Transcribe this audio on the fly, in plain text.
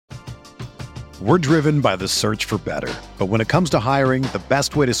We're driven by the search for better. But when it comes to hiring, the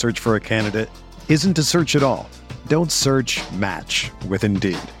best way to search for a candidate isn't to search at all. Don't search, match with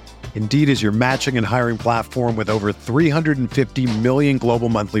Indeed. Indeed is your matching and hiring platform with over 350 million global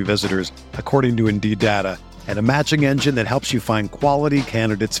monthly visitors, according to Indeed data, and a matching engine that helps you find quality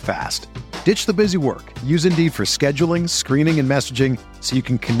candidates fast. Ditch the busy work. Use Indeed for scheduling, screening, and messaging so you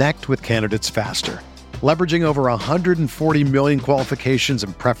can connect with candidates faster. Leveraging over 140 million qualifications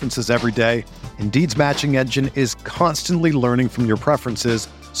and preferences every day, Indeed's matching engine is constantly learning from your preferences,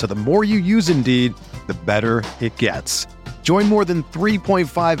 so the more you use Indeed, the better it gets. Join more than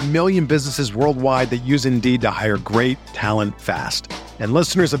 3.5 million businesses worldwide that use Indeed to hire great talent fast. And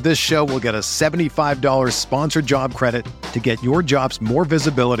listeners of this show will get a $75 sponsored job credit to get your jobs more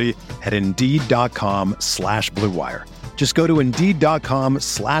visibility at Indeed.com/Blue Wire. Just go to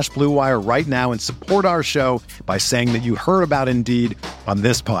Indeed.com/Blue Wire right now and support our show by saying that you heard about Indeed on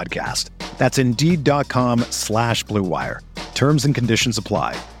this podcast. That's Indeed.com/Blue Wire. Terms and conditions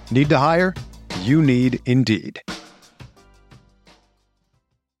apply. Need to hire? You need Indeed.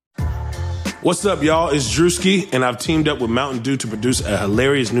 What's up, y'all? It's Drewski, and I've teamed up with Mountain Dew to produce a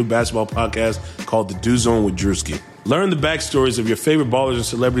hilarious new basketball podcast called The Dew Zone with Drewski. Learn the backstories of your favorite ballers and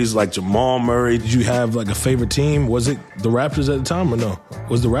celebrities like Jamal Murray. Did you have like a favorite team? Was it the Raptors at the time or no?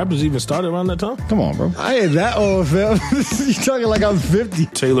 Was the Raptors even started around that time? Come on, bro. I ain't that old, fam. You talking like I'm 50.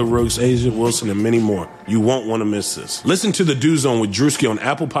 Taylor Rooks, Asia Wilson, and many more. You won't want to miss this. Listen to The Dew Zone with Drewski on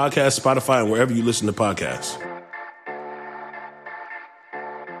Apple Podcasts, Spotify, and wherever you listen to podcasts.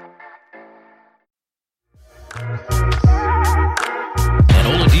 And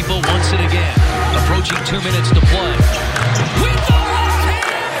Oladipo wants it again. Approaching 2 minutes to play. With the left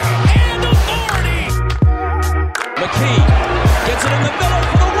hand and authority. McKee gets it in the middle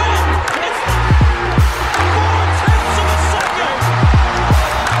for the win. It's 4/10 of a second.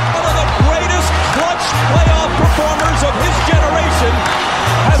 One of the greatest clutch playoff performers of his generation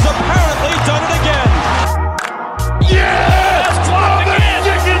has apparently done it again. Yes! Mother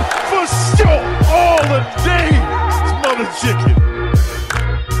chicken for sure. All the day. It's mother chicken.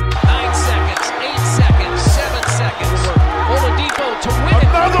 9 seconds, 8 seconds, 7 seconds. Oladipo to win it.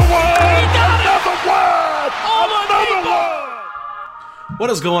 Another one! He got it! Another one! Another one! What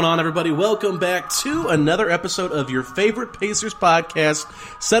is going on, everybody? Welcome back to another episode of your favorite Pacers podcast,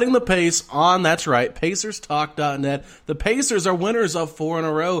 setting the pace on, that's right, PacersTalk.net. The Pacers are winners of 4 in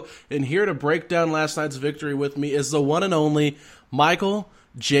a row, and here to break down last night's victory with me is the one and only Michael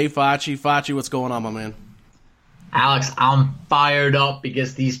J. Facci. Facci, what's going on, my man? Alex, I'm fired up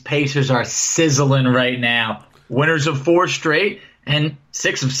because these Pacers are sizzling right now. Winners of 4 straight and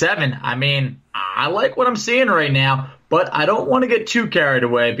 6 of 7. I mean, I like what I'm seeing right now, but I don't want to get too carried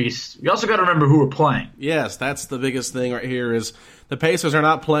away because we also got to remember who we're playing. Yes, that's the biggest thing right here is the Pacers are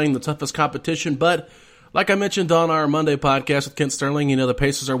not playing the toughest competition, but like I mentioned on our Monday podcast with Kent Sterling, you know, the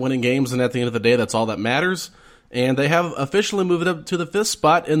Pacers are winning games, and at the end of the day, that's all that matters. And they have officially moved up to the 5th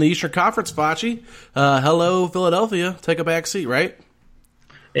spot in the Eastern Conference, Facci. Hello, Philadelphia. Take a back seat, right?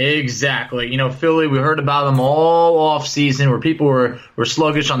 Exactly. You know, Philly, we heard about them all off season where people were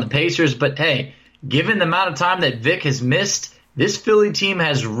sluggish on the Pacers. But, hey, given the amount of time that Vic has missed, this Philly team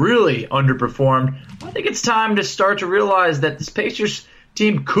has really underperformed. I think it's time to start to realize that this Pacers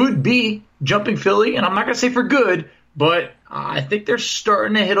team could be jumping Philly. And I'm not going to say for good, but I think they're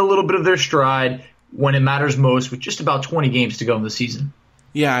starting to hit a little bit of their stride when it matters most with just about 20 games to go in the season.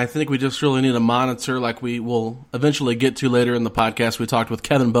 Yeah, I think we just really need to monitor, like we will eventually get to later in the podcast. We talked with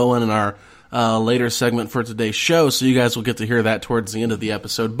Kevin Bowen in our later segment for today's show, so you guys will get to hear that towards the end of the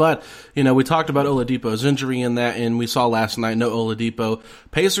episode. But, you know, we talked about Oladipo's injury in that, and we saw last night no Oladipo.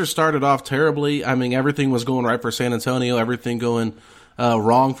 Pacers started off terribly. I mean, everything was going right for San Antonio, everything going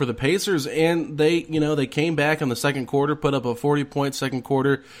wrong for the Pacers, and they came back in the second quarter, put up a 40-point second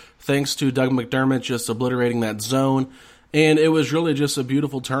quarter, thanks to Doug McDermott just obliterating that zone. And it was really just a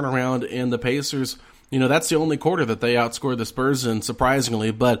beautiful turnaround, and the Pacers, you know, that's the only quarter that they outscored the Spurs in,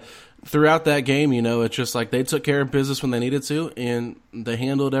 surprisingly. But throughout that game, you know, it's just like they took care of business when they needed to, and they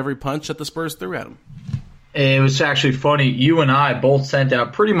handled every punch that the Spurs threw at them. It was actually funny. You and I both sent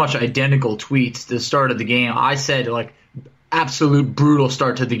out pretty much identical tweets at the start of the game. I said, like, absolute brutal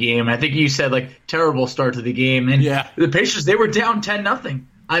start to the game. I think you said, like, terrible start to the game. And yeah, the Pacers, they were down 10-0.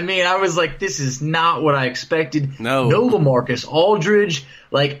 I mean, I was like, this is not what I expected. No LaMarcus Aldridge.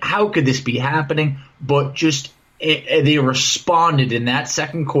 Like, how could this be happening? But just they responded in that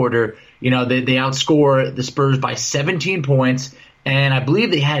second quarter. You know, they outscore the Spurs by 17 points. And I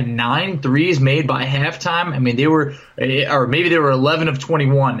believe they had 9 threes made by halftime. I mean, or maybe they were 11 of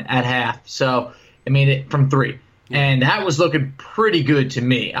 21 at half. So, I mean, from 3. And that was looking pretty good to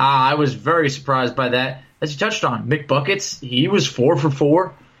me. I was very surprised by that. As you touched on, McBuckets, he was 4 for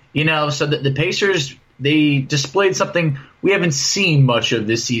 4. So the Pacers, they displayed something we haven't seen much of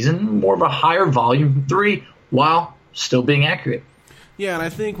this season, more of a higher volume 3 while still being accurate. Yeah, and I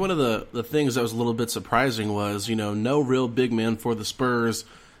think one of the things that was a little bit surprising was, no real big man for the Spurs,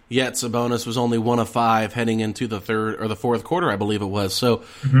 yet Sabonis was only 1 of 5 heading into the third or the fourth quarter, I believe it was. So,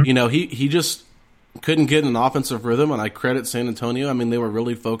 he just couldn't get an offensive rhythm, and I credit San Antonio. I mean, they were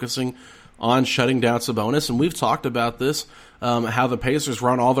really focusing on shutting down Sabonis, and we've talked about this, how the Pacers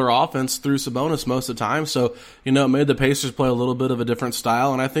run all their offense through Sabonis most of the time. So, it made the Pacers play a little bit of a different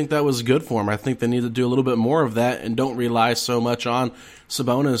style, and I think that was good for them. I think they need to do a little bit more of that and don't rely so much on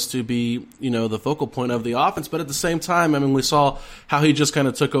Sabonis to be, the focal point of the offense. But at the same time, I mean, we saw how he just kind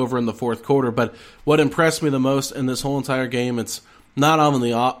of took over in the fourth quarter. But what impressed me the most in this whole entire game, it's not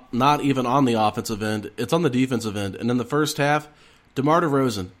even on the offensive end, it's on the defensive end. And in the first half, DeMar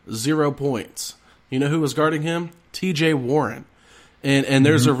DeRozan, 0 points. You know who was guarding him? T.J. Warren. And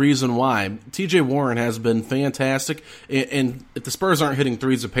there's a reason why. T.J. Warren has been fantastic. And if the Spurs aren't hitting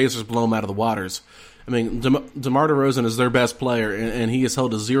threes, the Pacers blow them out of the waters. I mean, DeMar DeRozan is their best player, and he has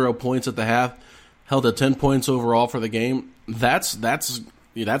held to 0 points at the half, held to 10 points overall for the game. That's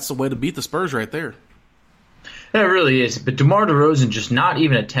the way to beat the Spurs right there. It really is. But DeMar DeRozan just not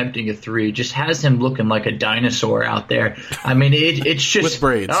even attempting a three, just has him looking like a dinosaur out there. I mean, it's just with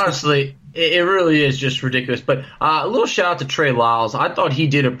braids. Honestly, it really is just ridiculous. But a little shout out to Trey Lyles. I thought he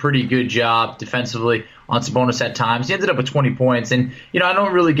did a pretty good job defensively on Sabonis at times. He ended up with 20 points. And, I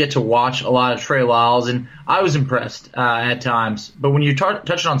don't really get to watch a lot of Trey Lyles, and I was impressed at times. But when you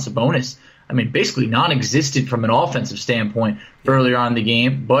touched on Sabonis, I mean, basically non-existent from an offensive standpoint earlier on in the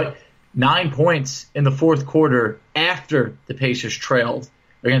game, but 9 points in the fourth quarter after the Pacers trailed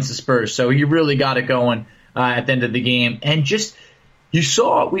against the Spurs. So he really got it going at the end of the game. And just,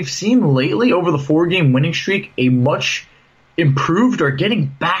 we've seen lately over the 4-game winning streak a much improved or getting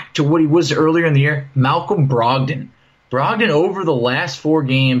back to what he was earlier in the year, Malcolm Brogdon. Brogdon over the last 4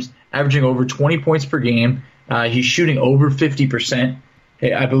 games, averaging over 20 points per game. He's shooting over 50%.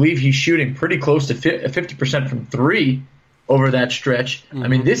 I believe he's shooting pretty close to 50% from 3 over that stretch. I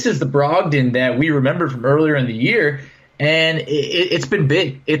mean, this is the Brogdon that we remember from earlier in the year, and it's been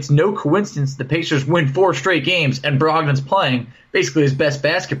big. It's no coincidence the Pacers win 4 straight games, and Brogdon's playing basically his best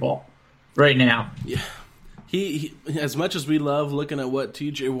basketball right now. Yeah. He as much as we love looking at what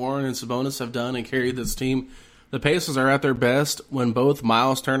T.J. Warren and Sabonis have done and carried this team, the Pacers are at their best when both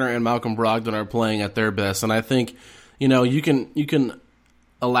Miles Turner and Malcolm Brogdon are playing at their best. And I think, you can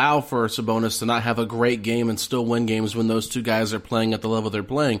allow for Sabonis to not have a great game and still win games when those two guys are playing at the level they're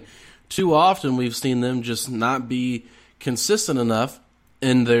playing. Too often we've seen them just not be consistent enough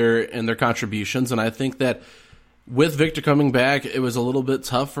in their contributions, and I think that with Victor coming back, it was a little bit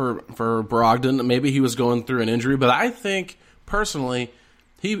tough for Brogdon. Maybe he was going through an injury, but I think personally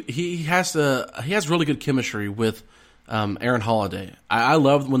he has really good chemistry with Aaron Holiday. I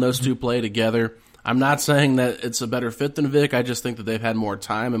love when those two play together. I'm not saying that it's a better fit than Vic. I just think that they've had more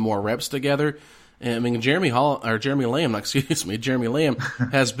time and more reps together. And, I mean, Jeremy Lamb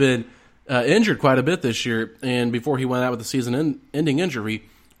has been injured quite a bit this year. And before he went out with a season-ending injury,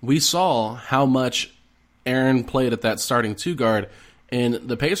 we saw how much Aaron played at that starting 2 guard. And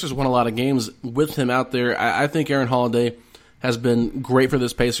the Pacers won a lot of games with him out there. I think Aaron Holiday has been great for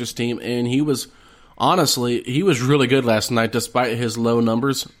this Pacers team, and he was really good last night despite his low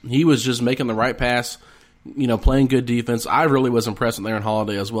numbers. He was just making the right pass, playing good defense. I really was impressed with Aaron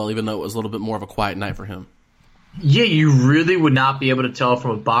Holiday as well, even though it was a little bit more of a quiet night for him. Yeah, you really would not be able to tell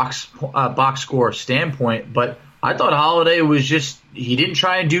from a box score standpoint, but I thought Holiday was he didn't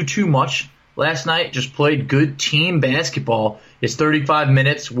try and do too much last night, just played good team basketball. His 35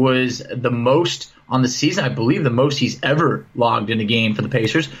 minutes was the most on the season, I believe the most he's ever logged in a game for the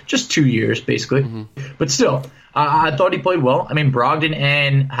Pacers. Just 2 years, basically. But still, I thought he played well. I mean, Brogdon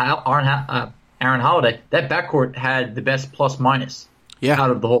and Aaron Holiday, that backcourt had the best plus-minus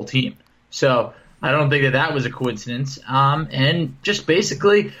out of the whole team. So I don't think that was a coincidence. And just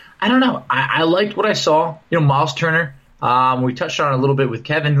basically, I don't know. I liked what I saw. Miles Turner, we touched on it a little bit with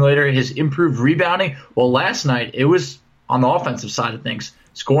Kevin later, his improved rebounding. Well, last night, it was on the offensive side of things,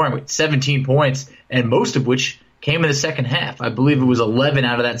 scoring with 17 points, and most of which came in the second half. I believe it was 11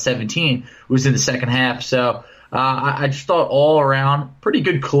 out of that 17 was in the second half. So I just thought all around, pretty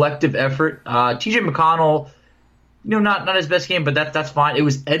good collective effort. T.J. McConnell, not his best game, but that's fine. It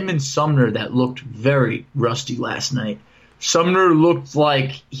was Edmund Sumner that looked very rusty last night. Sumner looked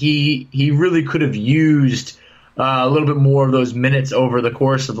like he really could have used a little bit more of those minutes over the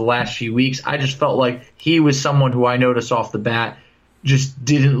course of the last few weeks. I just felt like he was someone who I noticed off the bat just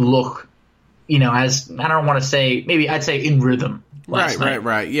didn't look, as, I don't want to say, maybe I'd say in rhythm last night.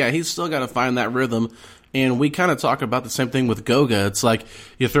 Right. Yeah, he's still got to find that rhythm. And we kind of talk about the same thing with Goga. It's like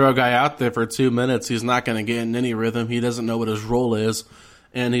you throw a guy out there for 2 minutes, he's not going to get in any rhythm. He doesn't know what his role is,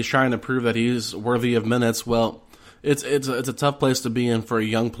 and he's trying to prove that he's worthy of minutes. Well, it's a tough place to be in for a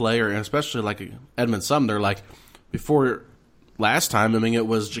young player, and especially like Edmund Sumner. Like before last time, I mean, it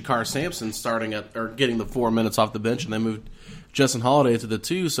was Jakar Sampson starting or getting the 4 minutes off the bench, and they moved Justin Holiday to the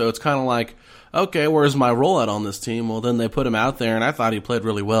 2. So it's kind of like, okay, where's my role at on this team? Well, then they put him out there, and I thought he played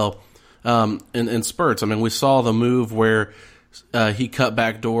really well. In spurts. I mean, we saw the move where he cut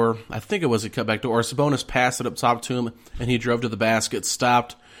back door. I think it was a cut back door. Or Sabonis passed it up top to him, and he drove to the basket,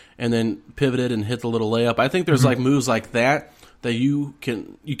 stopped, and then pivoted and hit the little layup. I think there's like moves like that you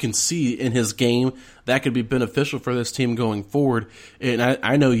can see in his game that could be beneficial for this team going forward. And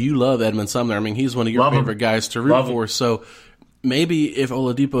I know you love Edmund Sumner. I mean, he's one of your favorite guys to root for. So maybe if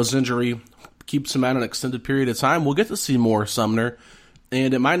Oladipo's injury keeps him out an extended period of time, we'll get to see more Sumner.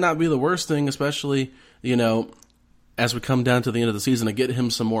 And it might not be the worst thing, especially, as we come down to the end of the season, to get him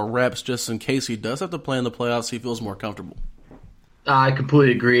some more reps just in case he does have to play in the playoffs, he feels more comfortable. I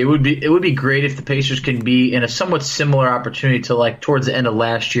completely agree. It would be great if the Pacers can be in a somewhat similar opportunity to like towards the end of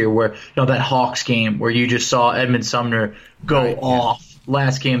last year where, that Hawks game where you just saw Edmund Sumner go off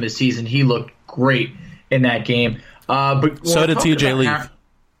last game of the season. He looked great in that game. But so did TJ Leaf.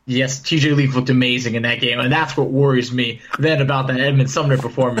 Yes, TJ Leaf looked amazing in that game, and that's what worries me then about that Edmund Sumner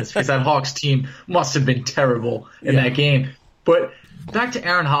performance, because that Hawks team must have been terrible in that game. But back to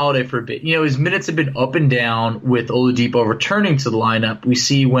Aaron Holiday for a bit. His minutes have been up and down with Oladipo returning to the lineup. We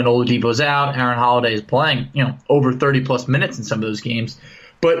see when Oladipo's out, Aaron Holiday is playing, over 30-plus minutes in some of those games.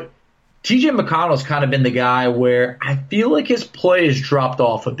 But TJ McConnell's kind of been the guy where I feel like his play has dropped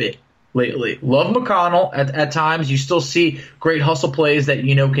off a bit lately. Love McConnell at times. You still see great hustle plays that,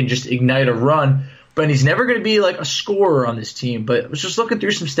 can just ignite a run, but he's never going to be like a scorer on this team. But I was just looking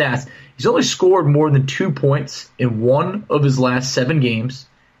through some stats. He's only scored more than 2 points in 1 of his last 7 games.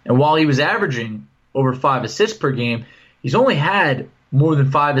 And while he was averaging over 5 assists per game, he's only had more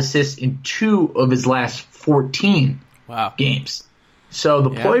than 5 assists in 2 of his last 14 games. So the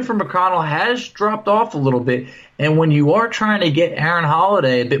play for McConnell has dropped off a little bit. And when you are trying to get Aaron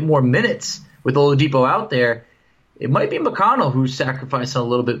Holiday a bit more minutes with Oladipo out there, it might be McConnell who's sacrificing a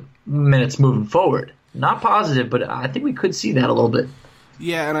little bit minutes moving forward. Not positive, but I think we could see that a little bit.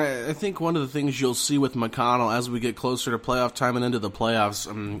 Yeah, and I think one of the things you'll see with McConnell as we get closer to playoff time and into the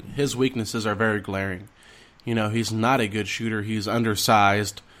playoffs, his weaknesses are very glaring. He's not a good shooter. He's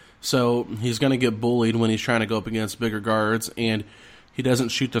undersized. So he's going to get bullied when he's trying to go up against bigger guards, and he doesn't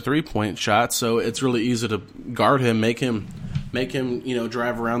shoot the three-point shot, so it's really easy to guard him, make him,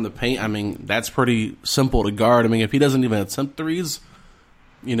 drive around the paint. I mean, that's pretty simple to guard. I mean, if he doesn't even attempt threes,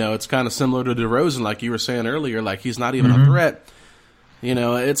 it's kind of similar to DeRozan, like you were saying earlier, like he's not even a threat.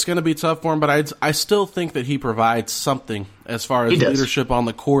 It's going to be tough for him, but I still think that he provides something as far as leadership on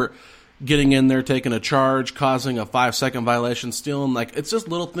the court, getting in there, taking a charge, causing a 5-second violation, stealing. Like, it's just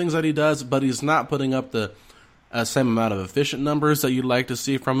little things that he does, but he's not putting up the same amount of efficient numbers that you'd like to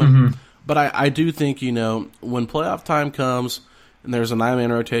see from him. But I do think, when playoff time comes and there's a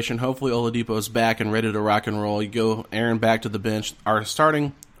 9-man rotation, hopefully Oladipo's back and ready to rock and roll. You go Aaron back to the bench. Our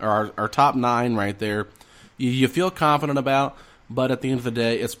top 9 right there, you feel confident about, but at the end of the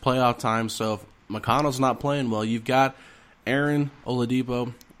day, it's playoff time. So if McConnell's not playing well, you've got Aaron,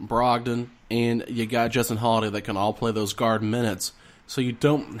 Oladipo, Brogdon, and you got Justin Holiday that can all play those guard minutes. So you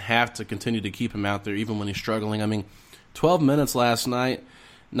don't have to continue to keep him out there even when he's struggling. I mean, 12 minutes last night,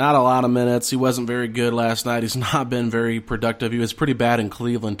 not a lot of minutes. He wasn't very good last night. He's not been very productive. He was pretty bad in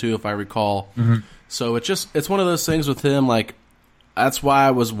Cleveland, too, if I recall. So it's one of those things with him. Like, that's why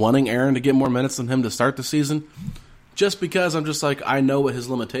I was wanting Aaron to get more minutes than him to start the season, just because I'm just like, I know what his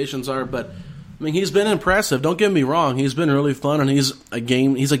limitations are. But, I mean, he's been impressive. Don't get me wrong. He's been really fun, and he's a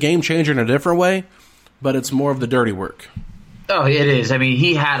game changer in a different way, but it's more of the dirty work. Oh, it is. I mean,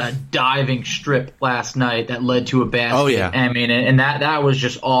 he had a diving strip last night that led to a basket. Oh, yeah. I mean, and that was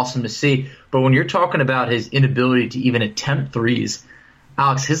just awesome to see. But when you're talking about his inability to even attempt threes,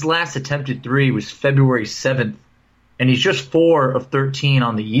 Alex, his last attempted three was February 7th, and he's just 4 of 13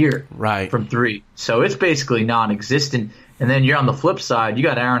 on the year from 3. So it's basically non-existent. And then you're on the flip side, you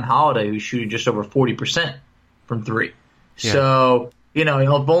got Aaron Holiday, who's shooting just over 40% from 3. Yeah. So, if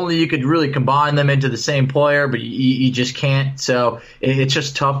only you could really combine them into the same player, but you just can't. So it's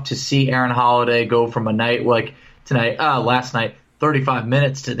just tough to see Aaron Holiday go from a night like last night, 35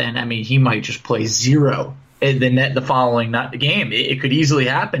 minutes to then, I mean, he might just play 0 the following game. It could easily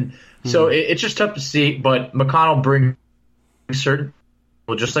happen. So it's just tough to see. But McConnell brings certain,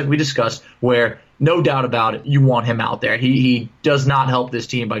 just like we discussed, where no doubt about it, you want him out there. He does not help this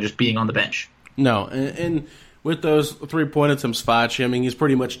team by just being on the bench. No, and with those 3-point attempts, Facci, I mean, he's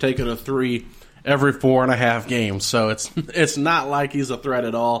pretty much taken a 3 every 4.5 games. So it's not like he's a threat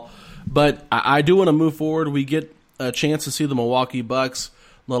at all. But I do want to move forward. We get a chance to see the Milwaukee Bucks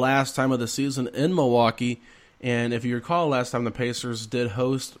the last time of the season in Milwaukee. And if you recall, last time the Pacers did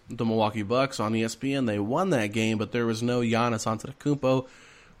host the Milwaukee Bucks on ESPN, they won that game, but there was no Giannis Antetokounmpo.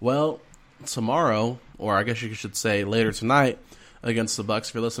 Well, tomorrow, or I guess you should say later tonight, against the Bucks,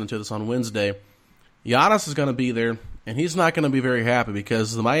 if you're listening to this on Wednesday, Giannis is going to be there, and he's not going to be very happy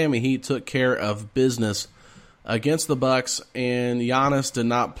because the Miami Heat took care of business against the Bucks, and Giannis did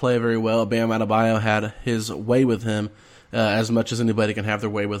not play very well. Bam Adebayo had his way with him, as much as anybody can have their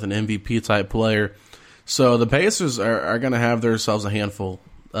way with an MVP-type player. So the Pacers are going to have themselves a handful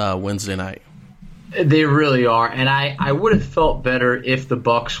Wednesday night. They really are, and I would have felt better if the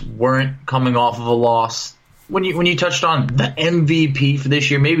Bucks weren't coming off of a loss. When you touched on the MVP for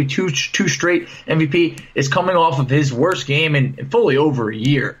this year, maybe two straight MVP, is coming off of his worst game in fully over a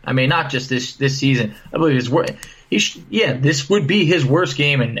year. I mean, not just this season. I believe this would be his worst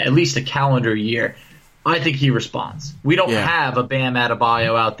game in at least a calendar year. I think he responds. We don't have a Bam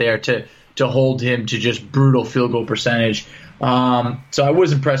Adebayo out there to hold him to just brutal field goal percentage. So I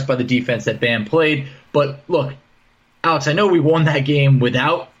was impressed by the defense that Bam played. But look, Alex, I know we won that game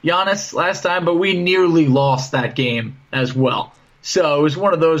without Giannis last time, but we nearly lost that game as well. So it was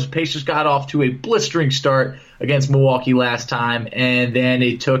one of those. Pacers got off to a blistering start against Milwaukee last time, and then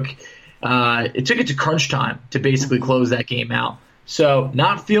it took it to crunch time to basically close that game out. So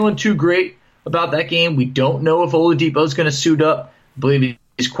not feeling too great about that game. We don't know if Oladipo is going to suit up. I believe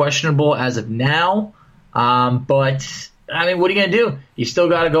he's questionable as of now. But I mean, what are you going to do? You still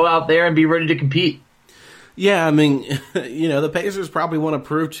got to go out there and be ready to compete. Yeah, I mean, the Pacers probably want to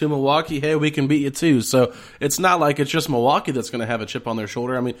prove to Milwaukee, hey, we can beat you too. So it's not like it's just Milwaukee that's going to have a chip on their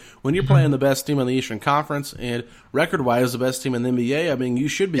shoulder. I mean, when you're playing the best team in the Eastern Conference and record-wise the best team in the NBA, I mean, you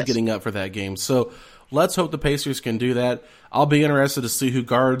should be getting up for that game. So let's hope the Pacers can do that. I'll be interested to see who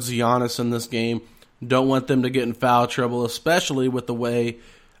guards Giannis in this game. Don't want them to get in foul trouble, especially with the way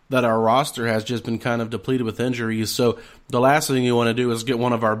that our roster has just been kind of depleted with injuries. So the last thing you want to do is get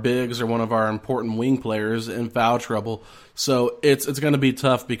one of our bigs or one of our important wing players in foul trouble. So it's going to be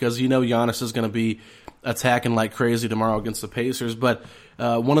tough because Giannis is going to be attacking like crazy tomorrow against the Pacers. But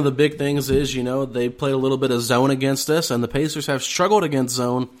one of the big things is, they played a little bit of zone against us, and the Pacers have struggled against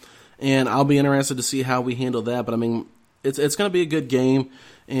zone, and I'll be interested to see how we handle that. But, I mean, it's going to be a good game,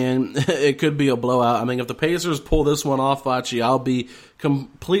 and it could be a blowout. I mean, if the Pacers pull this one off, Facci, I'll be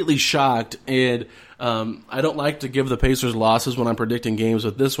completely shocked. And I don't like to give the Pacers losses when I'm predicting games,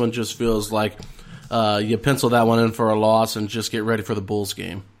 but this one just feels like you pencil that one in for a loss and just get ready for the Bulls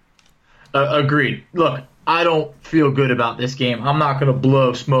game. Agreed. Look, I don't feel good about this game. I'm not going to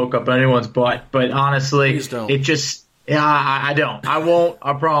blow smoke up anyone's butt, but honestly, it just – I don't. I won't.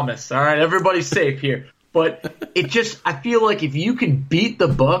 I promise. All right, everybody's safe here. But I feel like if you can beat the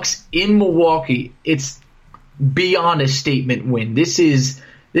Bucks in Milwaukee, it's beyond a statement win. This is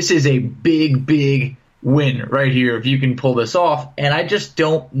a big, big win right here if you can pull this off. And I just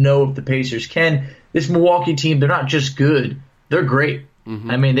don't know if the Pacers can. This Milwaukee team, they're not just good. They're great. Mm-hmm.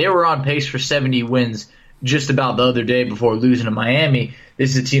 I mean, they were on pace for 70 wins just about the other day before losing to Miami.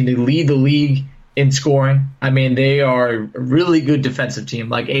 This is a team, they lead the league in scoring. I mean, they are a really good defensive team,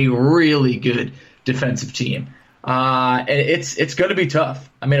 like a really good defensive team. And it's going to be tough.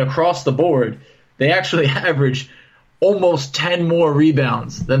 I mean, across the board, they actually average almost 10 more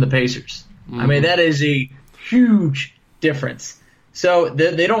rebounds than the Pacers. Mm-hmm. I mean, that is a huge difference. So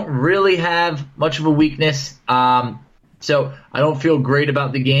they don't really have much of a weakness. So I don't feel great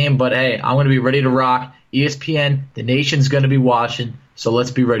about the game, but hey, I'm going to be ready to rock. ESPN, the nation's going to be watching, so let's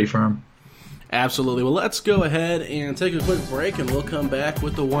be ready for them. Absolutely. Well, let's go ahead and take a quick break, and we'll come back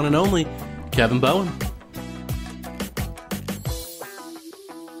with the one and only Kevin Bowen.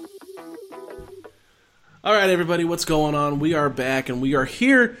 All right, everybody, what's going on? We are back, and we are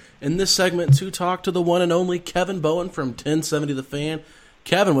here in this segment to talk to the one and only Kevin Bowen from 1070 The Fan.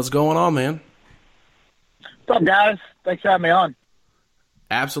 Kevin, what's going on, man? What's up, guys? Thanks for having me on.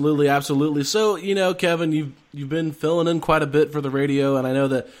 Absolutely, absolutely. So, Kevin, you've been filling in quite a bit for the radio, and I know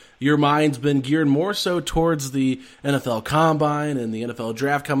that your mind's been geared more so towards the NFL Combine and the NFL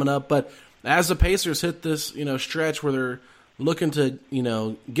Draft coming up. But as the Pacers hit this, stretch where they're looking to,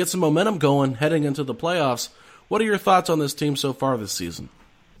 get some momentum going heading into the playoffs, what are your thoughts on this team so far this season?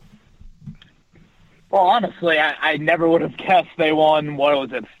 Well, honestly, I never would have guessed they won,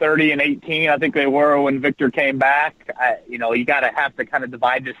 30-18, I think they were when Victor came back. You got to have to kind of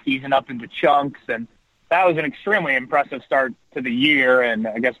divide this season up into chunks, and that was an extremely impressive start to the year, and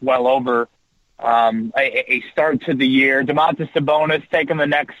I guess well over a start to the year. Domantas Sabonis taking the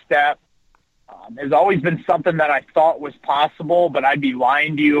next step has always been something that I thought was possible, but I'd be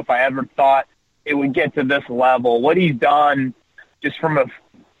lying to you if I ever thought it would get to this level. What he's done just from a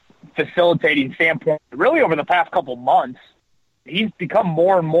facilitating standpoint, really over the past couple months, he's become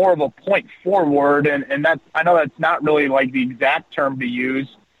more and more of a point forward, and that's, I know that's not really like the exact term to use,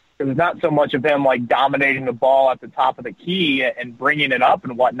 because it's not so much of him like dominating the ball at the top of the key and bringing it up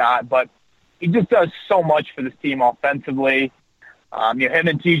and whatnot, but he just does so much for this team offensively. Him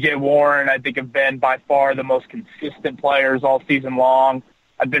and TJ Warren, I think, have been by far the most consistent players all season long.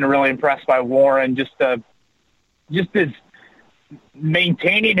 I've been really impressed by Warren, just his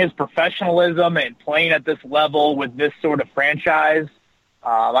maintaining his professionalism and playing at this level with this sort of franchise.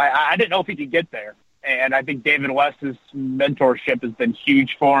 I didn't know if he could get there, and I think David West's mentorship has been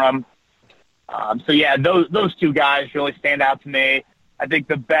huge for him. Those two guys really stand out to me. I think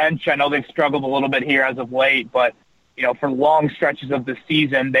the bench, I know they've struggled a little bit here as of late, but for long stretches of the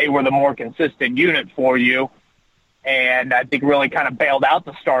season, they were the more consistent unit for you, and I think really kind of bailed out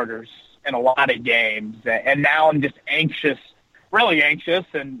the starters in a lot of games. And now I'm just anxious, really anxious,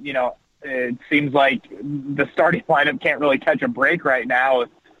 and it seems like the starting lineup can't really catch a break right now.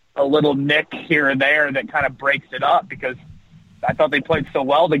 A little nick here or there that kind of breaks it up, because I thought they played so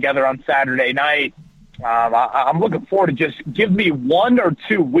well together on Saturday night. I'm looking forward to just give me 1 or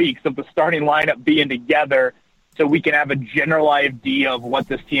 2 weeks of the starting lineup being together so we can have a general idea of what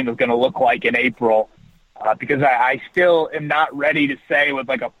this team is going to look like in April. Because I still am not ready to say with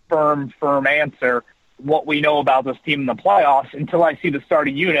like a firm answer what we know about this team in the playoffs until I see the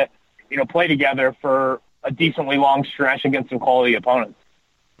starting unit, play together for a decently long stretch against some quality opponents.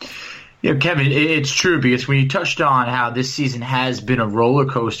 Kevin, it's true, because when you touched on how this season has been a roller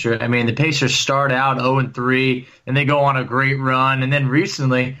coaster, I mean, the Pacers start out 0-3, and they go on a great run, and then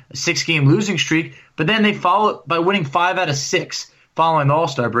recently a 6-game losing streak, but then they follow it by winning 5 out of 6 following the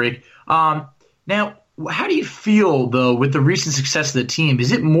All-Star break. Now, how do you feel, though, with the recent success of the team?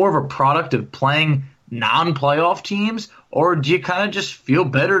 Is it more of a product of playing non-playoff teams, or do you kind of just feel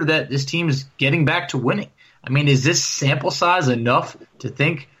better that this team is getting back to winning? I mean, is this sample size enough to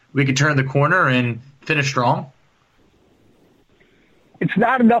think we could turn the corner and finish strong? It's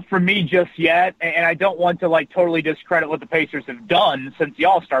not enough for me just yet, and I don't want to totally discredit what the Pacers have done since the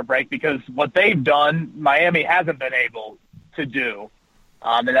All-Star break, because what they've done, Miami hasn't been able to do.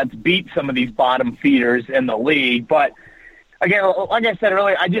 And that's beat some of these bottom feeders in the league. But again, like I said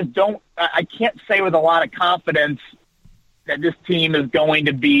earlier, I can't say with a lot of confidence that this team is going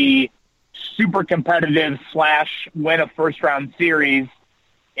to be super competitive / win a first-round series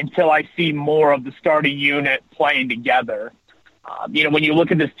until I see more of the starting unit playing together. When you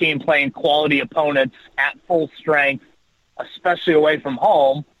look at this team playing quality opponents at full strength, especially away from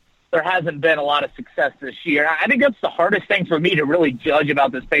home, there hasn't been a lot of success this year. I think that's the hardest thing for me to really judge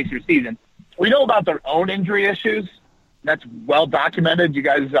about this Pacers season. We know about their own injury issues. That's well documented. You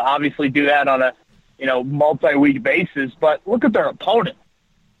guys obviously do that on a multi-week basis, but look at their opponent.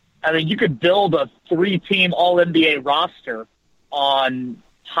 I mean, you could build a 3-team All-NBA roster on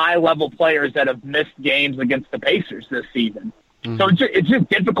high-level players that have missed games against the Pacers this season. Mm-hmm. So it's just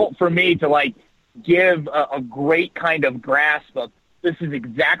difficult for me to give a great kind of grasp of this is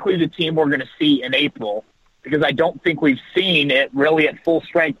exactly the team we're going to see in April, because I don't think we've seen it really at full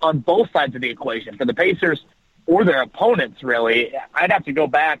strength on both sides of the equation for the Pacers or their opponents. Really, I'd have to go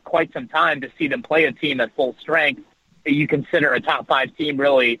back quite some time to see them play a team at full strength that you consider a top 5 team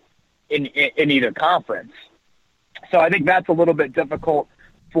really in either conference. So I think that's a little bit difficult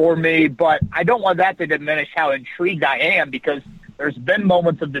for me, but I don't want that to diminish how intrigued I am, because there's been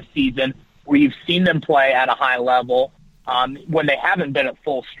moments of the season where you've seen them play at a high level when they haven't been at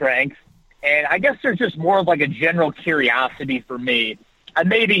full strength. And I guess there's just more of a general curiosity for me. I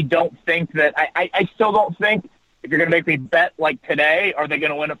maybe don't think that I still don't think if you're going to make me bet today, are they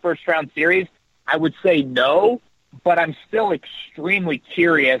going to win a first-round series? I would say no, but I'm still extremely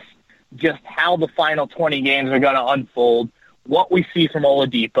curious just how the final 20 games are going to unfold, what we see from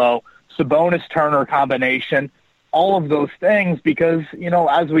Oladipo, Sabonis-Turner combination, all of those things, because,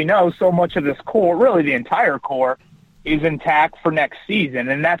 as we know, so much of this core, really the entire core, is intact for next season.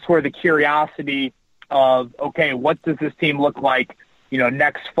 And that's where the curiosity of, okay, what does this team look like,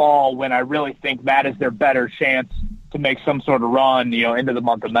 next fall, when I really think that is their better chance to make some sort of run, into the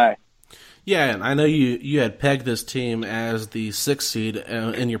month of May. Yeah, and I know you had pegged this team as the 6th seed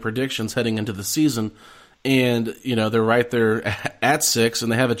in your predictions heading into the season, and they're right there at 6,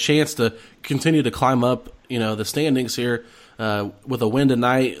 and they have a chance to continue to climb up the standings here with a win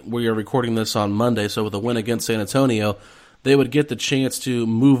tonight. We are recording this on Monday, so with a win against San Antonio, they would get the chance to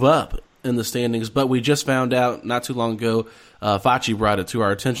move up in the standings. But we just found out not too long ago, Facci brought it to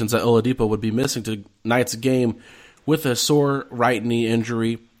our attentions that Oladipo would be missing tonight's game with a sore right knee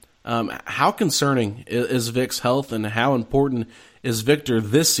injury. How concerning is Vic's health, and how important is Victor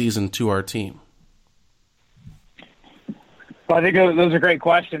this season to our team? Well, I think those are great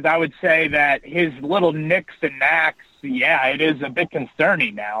questions. I would say that his little nicks and knacks, yeah, it is a bit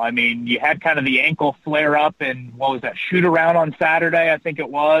concerning now. I mean, you had kind of the ankle flare up and what was that, shoot around on Saturday, I think it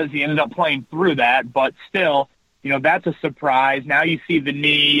was. He ended up playing through that, but still, that's a surprise. Now you see the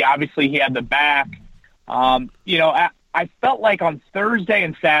knee. Obviously, he had the back. I felt like on Thursday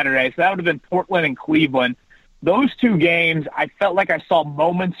and Saturday, so that would have been Portland and Cleveland, those two games, I felt like I saw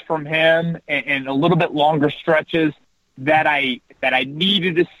moments from him and a little bit longer stretches that I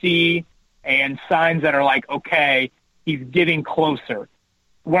needed to see, and signs that are like, okay, he's getting closer.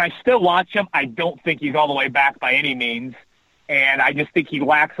 When I still watch him, I don't think he's all the way back by any means, and I just think he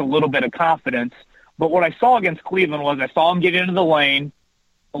lacks a little bit of confidence. But what I saw against Cleveland was I saw him get into the lane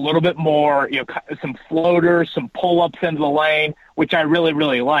a little bit more, some floaters, some pull-ups into the lane, which I really,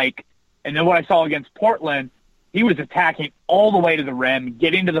 really like. And then what I saw against Portland, he was attacking all the way to the rim,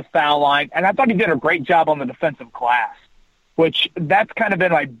 getting to the foul line, and I thought he did a great job on the defensive glass, which that's kind of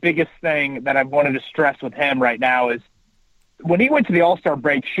been my biggest thing that I've wanted to stress with him right now is when he went to the All-Star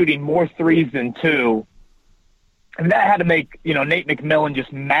break shooting more threes than 2, and that had to make, Nate McMillan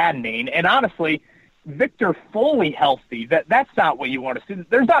just maddening. And honestly, Victor fully healthy, that's not what you want to see.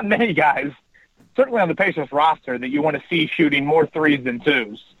 There's not many guys, certainly on the Pacers roster, that you want to see shooting more threes than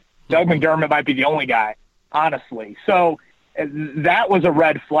 2s. Doug McDermott might be the only guy, honestly. So that was a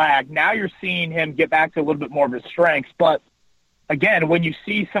red flag. Now you're seeing him get back to a little bit more of his strengths. But, again, when you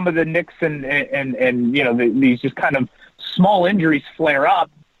see some of the nicks and these just kind of small injuries flare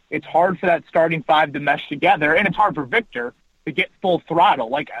up, it's hard for that starting 5 to mesh together, and it's hard for Victor to get full throttle.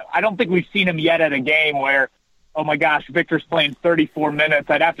 Like, I don't think we've seen him yet at a game where, oh my gosh, Victor's playing 34 minutes.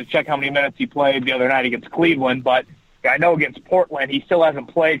 I'd have to check how many minutes he played the other night against Cleveland, but I know against Portland he still hasn't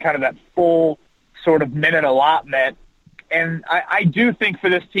played kind of that full sort of minute allotment. And I do think for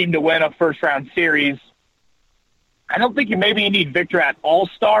this team to win a first-round series, I don't think you need Victor at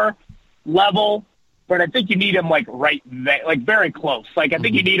all-star level, but I think you need him very close. Like, I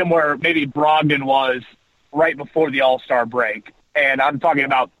think you need him where maybe Brogdon was right before the All-Star break. And I'm talking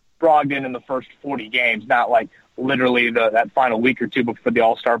about Brogdon in the first 40 games, not like literally that final week or two before the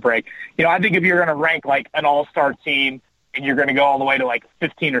All-Star break. I think if you're going to rank like an All-Star team and you're going to go all the way to like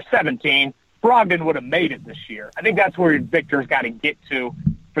 15 or 17, Brogdon would have made it this year. I think that's where Victor's got to get to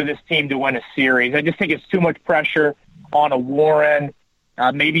for this team to win a series. I just think it's too much pressure on a Warren,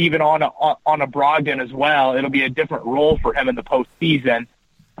 maybe even on a Brogdon as well. It'll be a different role for him in the postseason.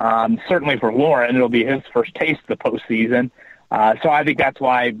 Certainly for Warren, it'll be his first taste of the postseason. So I think that's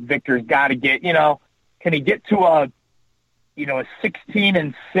why Victor's got to get, can he get to a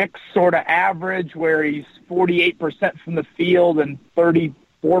 16-6 sort of average where he's 48% from the field and 34%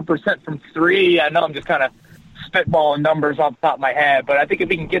 from 3? I know I'm just kind of spitballing numbers off the top of my head, but I think if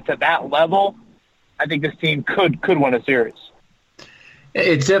he can get to that level, I think this team could win a series.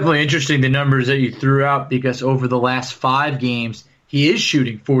 It's definitely interesting, the numbers that you threw out, because over the last 5 games, he is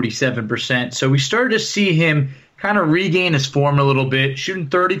shooting 47%. So we started to see him kind of regain his form a little bit, shooting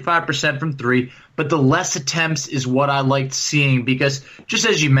 35% from 3. But the less attempts is what I liked seeing, because just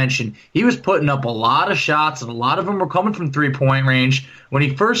as you mentioned, he was putting up a lot of shots, and a lot of them were coming from three-point range when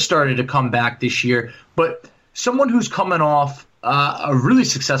he first started to come back this year. But someone who's coming off a really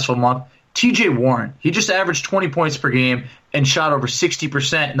successful month, T.J. Warren, he just averaged 20 points per game and shot over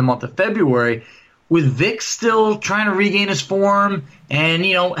 60% in the month of February. With Vic still trying to regain his form and,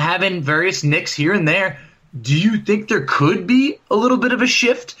 having various nicks here and there, do you think there could be a little bit of a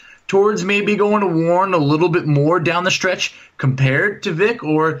shift towards maybe going to Warren a little bit more down the stretch compared to Vic?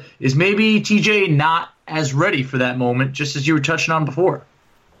 Or is maybe TJ not as ready for that moment, just as you were touching on before?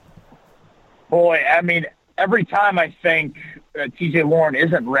 Boy, I mean, every time I think TJ Warren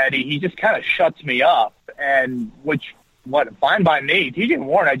isn't ready, he just kind of shuts me up, and fine by me. TJ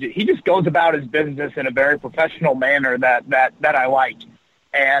Warren, he just goes about his business in a very professional manner that I like.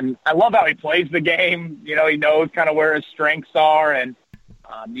 And I love how he plays the game. He knows kind of where his strengths are. And,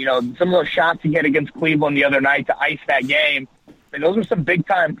 some of those shots he hit against Cleveland the other night to ice that game, those are some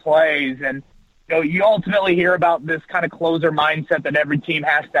big-time plays. And, you ultimately hear about this kind of closer mindset that every team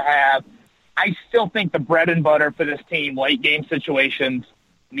has to have. I still think the bread and butter for this team, late game situations,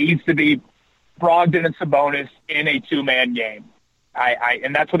 needs to be Brogdon and Sabonis in a two-man game.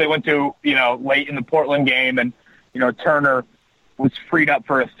 And that's what they went to, late in the Portland game. And, Turner was freed up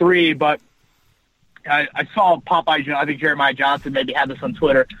for a three. But I saw Popeye Jones, I think Jeremiah Johnson maybe had this on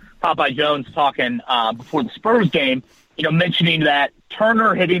Twitter, Popeye Jones talking before the Spurs game, mentioning that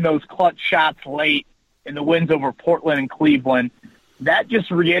Turner hitting those clutch shots late in the wins over Portland and Cleveland, that just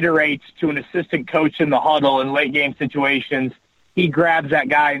reiterates to an assistant coach in the huddle in late game situations. He grabs that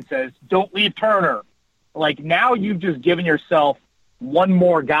guy and says, don't leave Turner. Like, now you've just given yourself one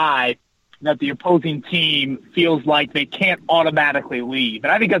more guy that the opposing team feels like they can't automatically leave.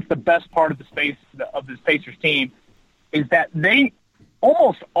 And I think that's the best part of this Pacers team, is that they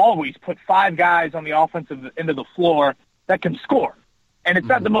almost always put five guys on the offensive end of the floor that can score. And it's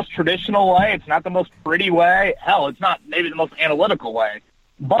not the most traditional way. It's not the most pretty way. Hell, it's not maybe the most analytical way.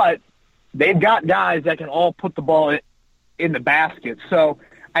 But they've got guys that can all put the ball in the basket. So,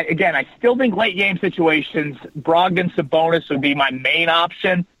 I still think late game situations, Brogdon, Sabonis would be my main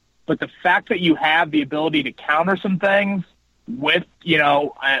option. But the fact that you have the ability to counter some things with,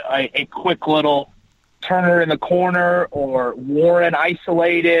 a quick little Turner in the corner or Warren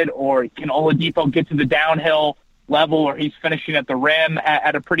isolated, or can Oladipo get to the downhill level, or he's finishing at the rim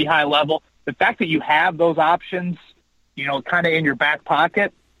at a pretty high level. The fact that you have those options, kind of in your back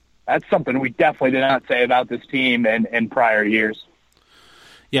pocket, that's something we definitely did not say about this team in prior years.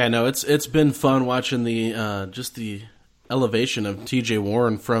 Yeah, no, it's been fun watching the just the elevation of T.J.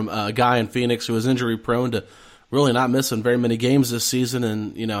 Warren from a guy in Phoenix who was injury prone to really not missing very many games this season,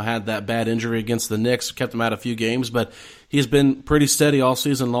 and had that bad injury against the Knicks, kept him out a few games, but he's been pretty steady all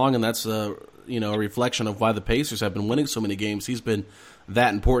season long, and that's a reflection of why the Pacers have been winning so many games. He's been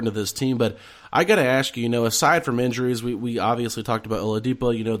that important to this team. But I got to ask you, aside from injuries, we obviously talked about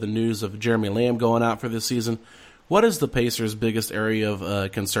Oladipo, the news of Jeremy Lamb going out for this season. What is the Pacers' biggest area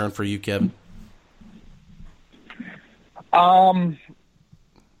of concern for you, Kevin? I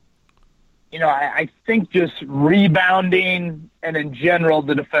think just rebounding and in general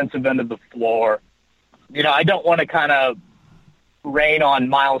the defensive end of the floor. I don't want to kind of rain on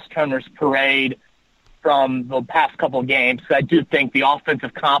Miles Turner's parade from the past couple of games. I do think the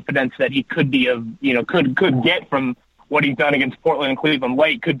offensive confidence that he could get from what he's done against Portland and Cleveland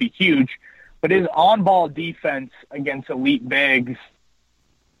late could be huge. But his on-ball defense against elite bigs,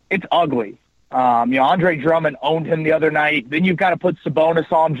 it's ugly. Andre Drummond owned him the other night. Then you've got to put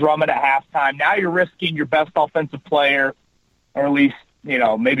Sabonis on Drummond at halftime. Now you're risking your best offensive player, or at least,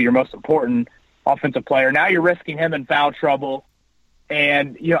 maybe your most important offensive player. Now you're risking him in foul trouble.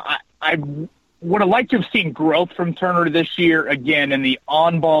 And, I would have liked to have seen growth from Turner this year, again, in the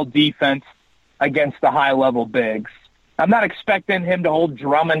on-ball defense against the high-level bigs. I'm not expecting him to hold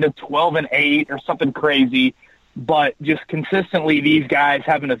Drummond to 12 and 8 or something crazy, but just consistently these guys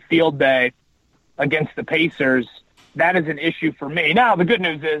having a field day against the Pacers, that is an issue for me. Now, the good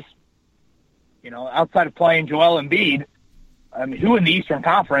news is, outside of playing Joel Embiid, who in the Eastern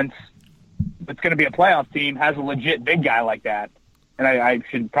Conference that's going to be a playoff team has a legit big guy like that? And I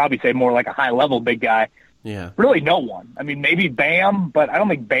should probably say more like a high-level big guy. Yeah. Really no one. Maybe Bam, but I don't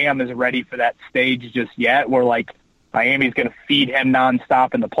think Bam is ready for that stage just yet where, Miami's going to feed him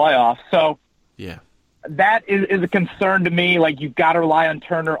nonstop in the playoffs. So yeah, that is a concern to me. You've got to rely on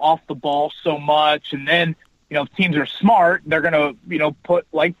Turner off the ball so much. And then, if teams are smart, they're going to, put,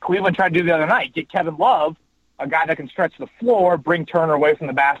 like Cleveland tried to do the other night, get Kevin Love, a guy that can stretch the floor, bring Turner away from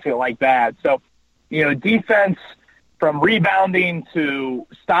the basket like that. So, defense from rebounding to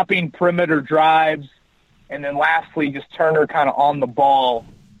stopping perimeter drives, and then lastly, just Turner kind of on the ball.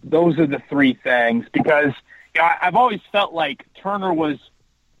 Those are the three things, because I've always felt like Turner was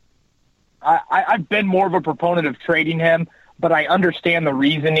I've been more of a proponent of trading him, but I understand the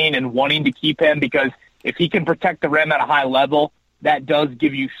reasoning and wanting to keep him, because if he can protect the rim at a high level, that does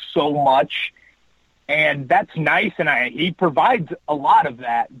give you so much. And that's nice, and he provides a lot of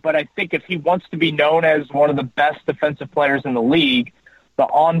that. But I think if he wants to be known as one of the best defensive players in the league, the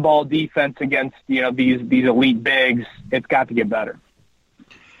on-ball defense against these elite bigs, it's got to get better.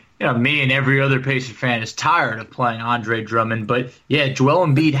 Me and every other Pacer fan is tired of playing Andre Drummond, but Joel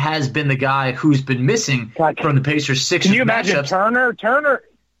Embiid has been the guy who's been missing from the Pacers' Sixers. Can you imagine matchups.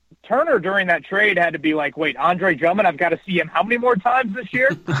 Turner during that trade had to be like, wait, Andre Drummond, I've got to see him how many more times this year?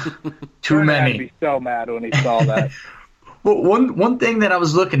 Too many. Had to be so mad when he saw that. Well, one thing that I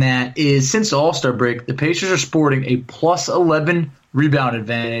was looking at is since the All-Star break, the Pacers are sporting a plus 11 rebound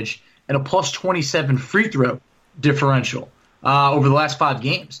advantage and a plus 27 free throw differential over the last 5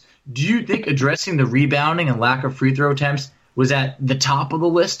 games. Do you think addressing the rebounding and lack of free throw attempts was at the top of the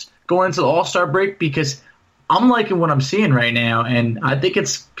list going into the All-Star break, because I'm liking what I'm seeing right now, and I think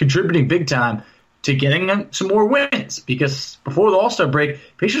it's contributing big time to getting them some more wins, because before the All-Star break,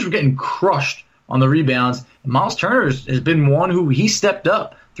 Pacers were getting crushed on the rebounds, and Miles Turner has been one who he stepped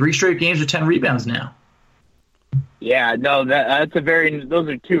up. 3 straight games with 10 rebounds now. Yeah, no, those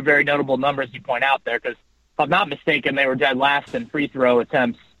are two very notable numbers you point out there, because if I'm not mistaken, they were dead last in free throw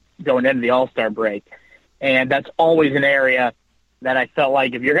attempts going into the All-Star break. And that's always an area that I felt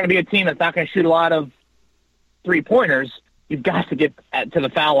like if you're going to be a team that's not going to shoot a lot of three-pointers, you've got to get to the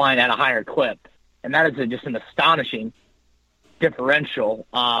foul line at a higher clip. And that is just an astonishing differential.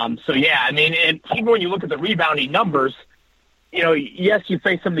 So, yeah, I mean, even when you look at the rebounding numbers, you know, yes, you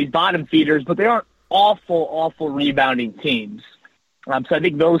face some of these bottom feeders, but they aren't awful rebounding teams. So I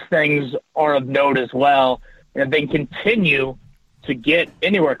think those things are of note as well. And if they continue to get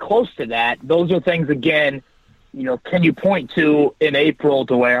anywhere close to that, those are things, again, you know, can you point to in April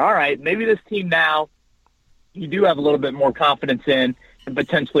to where, all right, maybe this team now you do have a little bit more confidence in and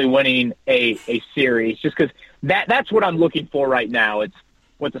potentially winning a series, just because that's what I'm looking for right now. It's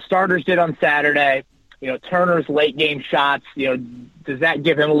what the starters did on Saturday. You know, Turner's late game shots, you know, does that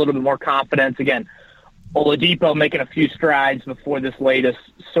give him a little bit more confidence? Again, Oladipo making a few strides before this latest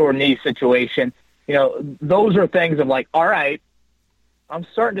sore knee situation. You know, those are things of like, all right, I'm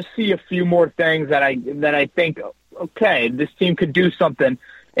starting to see a few more things that I think, okay, this team could do something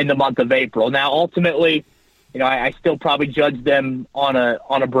in the month of April. Now, ultimately, you know, I still probably judge them on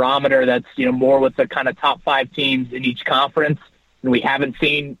a barometer that's, you know, more with the kind of top 5 teams in each conference. And we haven't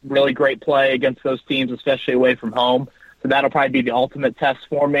seen really great play against those teams, especially away from home. So that'll probably be the ultimate test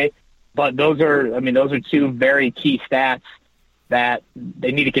for me. But those are two very key stats that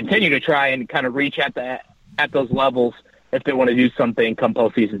they need to continue to try and kind of reach at those levels if they want to do something come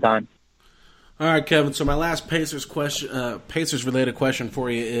postseason time. All right, Kevin. So my last Pacers related question for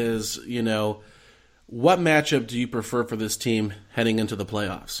you is, you know, what matchup do you prefer for this team heading into the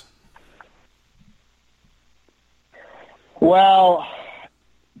playoffs? Well,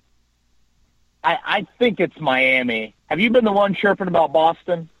 I think it's Miami. Have you been the one chirping about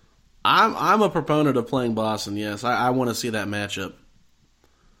Boston? I'm a proponent of playing Boston, yes. I want to see that matchup.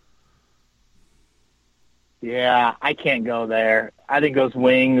 Yeah, I can't go there. I think those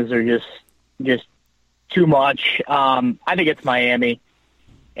wings are just too much. I think it's Miami.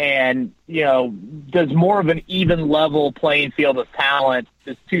 And, you know, there's more of an even level playing field of talent.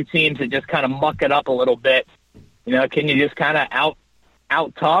 There's two teams that just kind of muck it up a little bit. You know, can you just kind of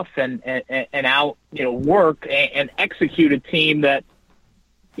out tough and out, you know, work and execute a team that,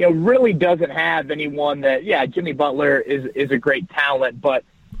 you know, really doesn't have anyone that, yeah, Jimmy Butler is a great talent, but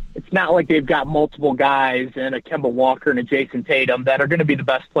it's not like they've got multiple guys and a Kemba Walker and a Jason Tatum that are going to be the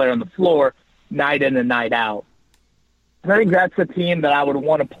best player on the floor night in and night out. I think that's the team that I would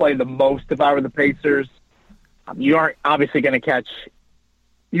want to play the most if I were the Pacers. You aren't obviously going to catch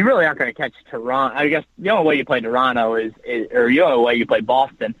 – you really aren't going to catch Toronto. I guess the only way you play Toronto or the only way you play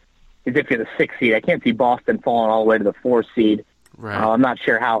Boston is if you're the 6th seed. I can't see Boston falling all the way to the 4th seed. Right. I'm not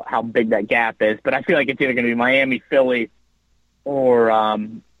sure how big that gap is, but I feel like it's either going to be Miami, Philly, or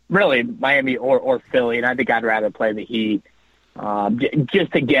really Miami or Philly, and I think I'd rather play the Heat.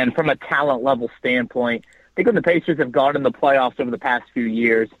 Just, again, from a talent level standpoint, I think when the Pacers have gone in the playoffs over the past few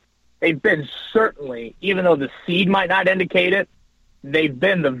years, they've been certainly, even though the seed might not indicate it, they've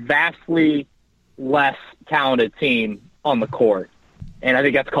been the vastly less talented team on the court. And I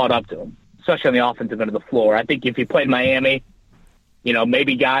think that's caught up to them, especially on the offensive end of the floor. I think if you played Miami, you know,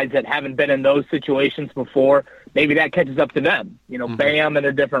 maybe guys that haven't been in those situations before, maybe that catches up to them. You know, Bam in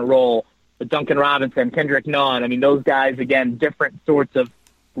a different role, but Duncan Robinson, Kendrick Nunn. I mean, those guys, again, different sorts of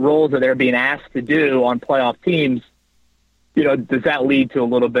roles that they're being asked to do on playoff teams. You know, does that lead to a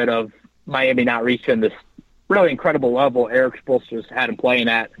little bit of Miami not reaching this really incredible level Eric Spoelstra's had him playing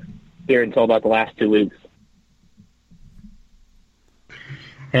at here until about the last 2 weeks?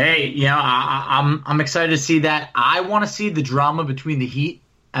 Hey, you know, I'm excited to see that. I want to see the drama between the Heat.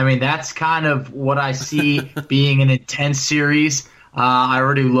 I mean, that's kind of what I see being an intense series. I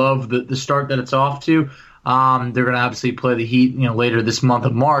already love the start that it's off to. They're going to obviously play the Heat, you know, later this month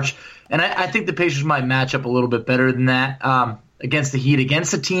of March, and I think the Pacers might match up a little bit better than that against the Heat,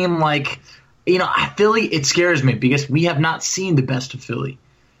 against a team like, you know, Philly. It scares me because we have not seen the best of Philly.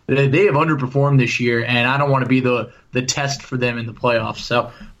 They have underperformed this year, and I don't want to be the test for them in the playoffs.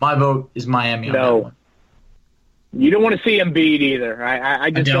 So my vote is Miami on that one. You don't want to see Embiid either.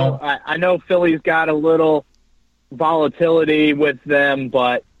 I just don't. I know Philly's got a little volatility with them,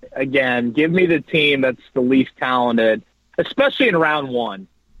 but again, give me the team that's the least talented, especially in round one.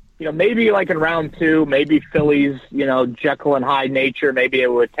 maybe like in round 2, maybe Philly's, Jekyll and Hyde nature, maybe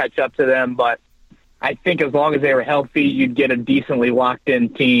it would catch up to them. But I think as long as they were healthy, you'd get a decently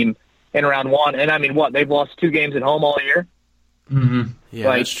locked-in team in round 1. And I mean, they've lost 2 games at home all year. Mm-hmm.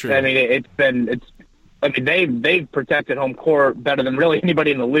 Yeah, that's true. I mean, they've protected home court better than really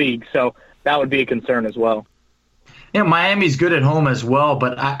anybody in the league. So that would be a concern as well. Yeah, Miami's good at home as well,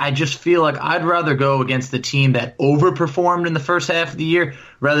 but I just feel like I'd rather go against the team that overperformed in the first half of the year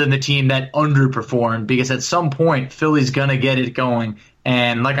rather than the team that underperformed, because at some point Philly's going to get it going.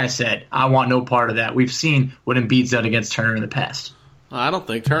 And like I said, I want no part of that. We've seen what Embiid's done against Turner in the past. I don't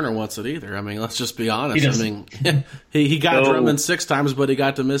think Turner wants it either. I mean, let's just be honest. He got Drummond 6 times, but he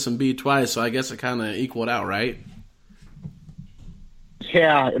got to miss Embiid twice, so I guess it kind of equaled out, right?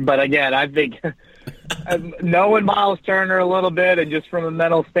 Yeah, but again, I think knowing Miles Turner a little bit and just from a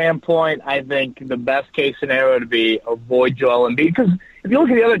mental standpoint, I think the best case scenario would be avoid Joel Embiid. Because if you look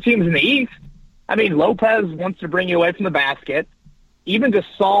at the other teams in the East, I mean, Lopez wants to bring you away from the basket. Even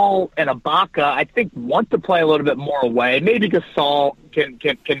Gasol and Ibaka, I think, want to play a little bit more away. Maybe Gasol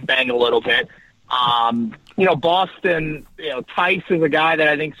can bang a little bit. Boston, Tice is a guy that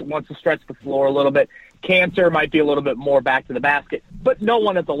I think wants to stretch the floor a little bit. Cantor might be a little bit more back to the basket, but no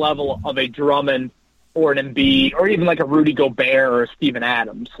one at the level of a Drummond or an Embiid or even like a Rudy Gobert or a Steven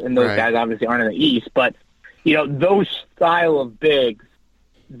Adams. And those guys obviously aren't in the East, but those style of bigs,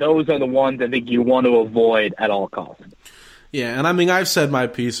 those are the ones I think you want to avoid at all costs. Yeah, and I mean, I've said my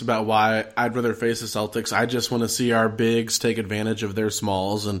piece about why I'd rather face the Celtics. I just want to see our bigs take advantage of their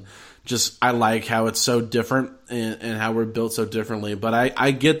smalls, and I like how it's so different and how we're built so differently. But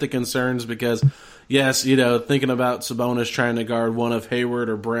I get the concerns because, yes, thinking about Sabonis trying to guard one of Hayward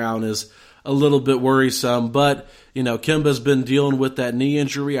or Brown is a little bit worrisome. But, Kemba's been dealing with that knee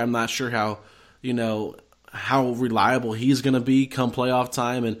injury. I'm not sure how reliable he's going to be come playoff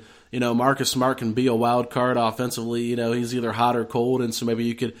time. And, Marcus Smart can be a wild card offensively. He's either hot or cold, and so maybe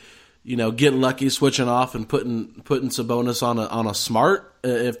you could, get lucky switching off and putting Sabonis on a Smart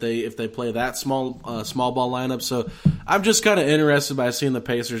if they play that small ball lineup. So I'm just kind of interested by seeing the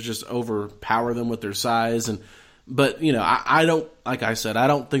Pacers just overpower them with their size. But I don't, like I said, I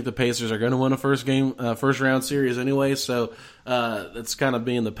don't think the Pacers are going to win a first round series anyway. So that's kind of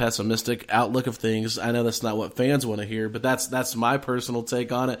being the pessimistic outlook of things. I know that's not what fans want to hear, but that's my personal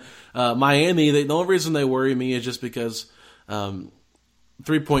take on it. Miami, the only reason they worry me is just because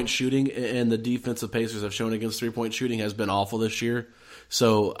 3-point shooting and the defense the Pacers have shown against 3-point shooting has been awful this year.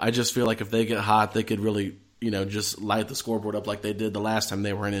 So I just feel like if they get hot, they could really just light the scoreboard up like they did the last time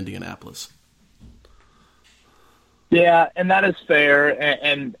they were in Indianapolis. Yeah, and that is fair.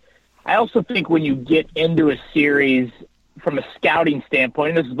 And I also think when you get into a series from a scouting standpoint,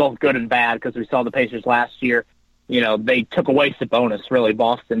 and this is both good and bad because we saw the Pacers last year, they took away Sabonis, really,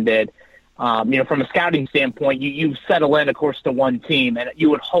 Boston did. From a scouting standpoint, you settle in, of course, to one team, and you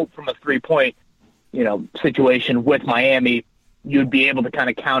would hope from a 3-point, situation with Miami, you'd be able to kind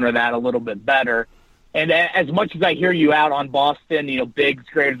of counter that a little bit better. And as much as I hear you out on Boston, bigs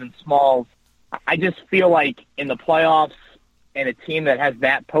greater than smalls, I just feel like in the playoffs and a team that has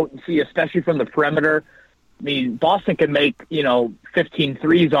that potency, especially from the perimeter, I mean, Boston can make, 15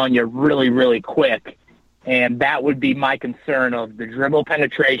 threes on you really, really quick. And that would be my concern of the dribble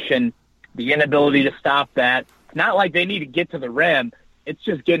penetration, the inability to stop that. It's not like they need to get to the rim. It's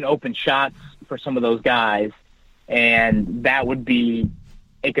just getting open shots for some of those guys. And that would be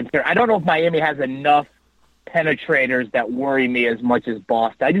a concern. I don't know if Miami has enough penetrators that worry me as much as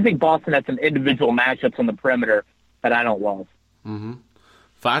Boston. I just think Boston has some individual matchups on the perimeter that I don't love. Mm-hmm.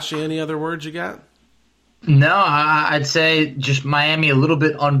 Fachi, any other words you got? No, I'd say just Miami a little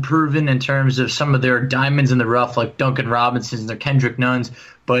bit unproven in terms of some of their diamonds in the rough, like Duncan Robinson and their Kendrick Nuns.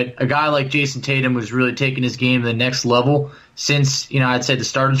 But a guy like Jason Tatum who's really taken his game to the next level since, I'd say the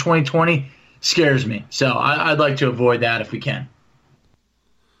start of 2020 scares me. So I'd like to avoid that if we can.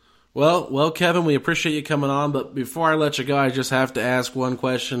 Well, Kevin, we appreciate you coming on, but before I let you go, I just have to ask one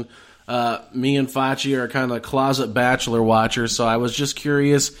question. Me and Fachi are kind of closet Bachelor watchers, so I was just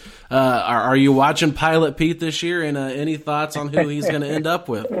curious, are you watching Pilot Pete this year, and any thoughts on who he's going to end up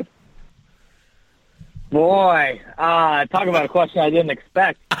with? Boy, talk about a question I didn't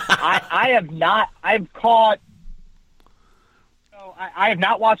expect. I have not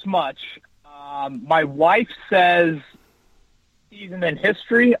watched much. My wife says season in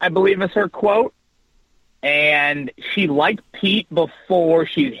history, I believe is her quote. And she liked Pete before.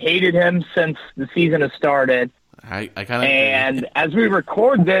 She's hated him since the season has started. I kind of. And as we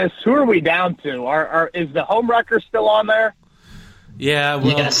record this, who are we down to? Is the home wrecker still on there? Yeah.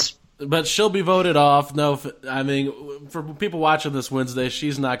 Well, yes. But she'll be voted off. No, I mean, for people watching this Wednesday,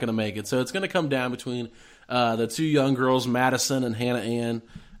 she's not going to make it. So it's going to come down between the two young girls, Madison and Hannah Ann.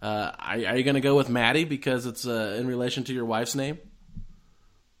 Are you going to go with Maddie because it's in relation to your wife's name?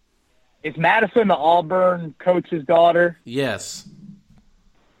 Is Madison the Auburn coach's daughter? Yes.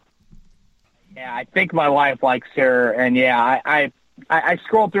 Yeah, I think my wife likes her, and yeah, I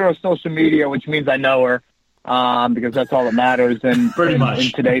scroll through her social media, which means I know her, because that's all that matters in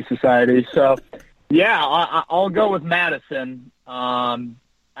today's society. So, yeah, I'll go with Madison. I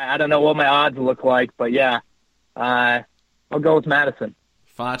don't know what my odds look like, but yeah, I'll go with Madison.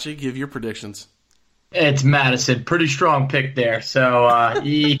 Facci, give your predictions. It's Madison. Pretty strong pick there, so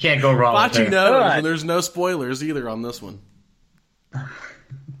you can't go wrong with her. Facci knows, and there's no spoilers either on this one. I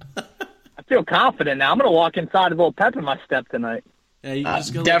feel confident now. I'm going to walk inside with a little pep in my step tonight. Yeah, you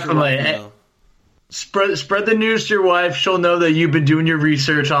just definitely. Spread the news to your wife. She'll know that you've been doing your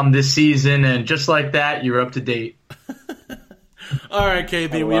research on this season, and just like that, you're up to date. All right,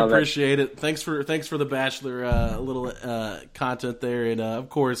 KB, we appreciate it. Thanks for the Bachelor little content there, and of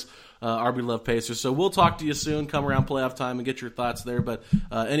course, RB Love Pacers. So we'll talk to you soon. Come around playoff time and get your thoughts there. But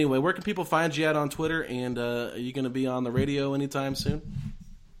anyway, where can people find you at on Twitter? And are you going to be on the radio anytime soon?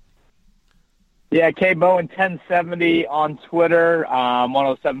 Yeah, Bowen 1070 on Twitter,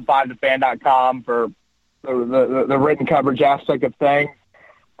 1075thefan.com for the written coverage aspect of things.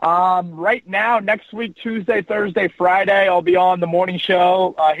 Right now, next week, Tuesday, Thursday, Friday, I'll be on the morning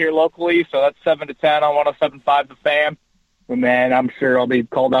show here locally, so that's 7 to 10 on 1075 The Fan. And then I'm sure I'll be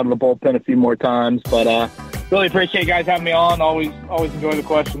called out of the bullpen a few more times, but really appreciate you guys having me on. Always enjoy the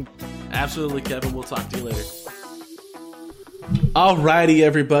questions. Absolutely, Kevin. We'll talk to you later. All righty,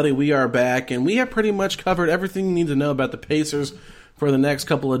 everybody, we are back, and we have pretty much covered everything you need to know about the Pacers for the next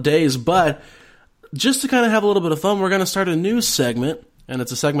couple of days, but just to kind of have a little bit of fun, we're going to start a new segment, and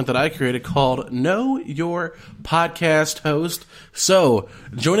it's a segment that I created called Know Your Podcast Host. So,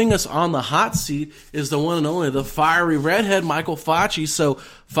 joining us on the hot seat is the one and only, the fiery redhead, Michael Facci. So,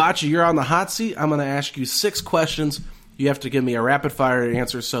 Facci, you're on the hot seat. I'm going to ask you 6 questions. You have to give me a rapid-fire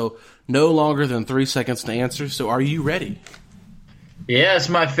answer, so no longer than 3 seconds to answer. So, are you ready? Yeah, it's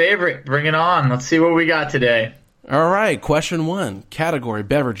my favorite. Bring it on. Let's see what we got today. All right, question 1. Category,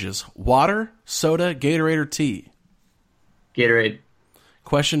 beverages. Water, soda, Gatorade, or tea? Gatorade.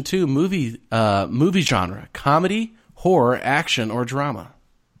 Question 2, movie genre. Comedy, horror, action, or drama?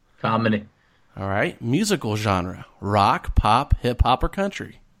 Comedy. All right, musical genre. Rock, pop, hip-hop, or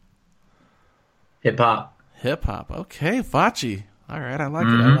country? Hip-hop. Hip-hop. Okay, Facci. All right, I like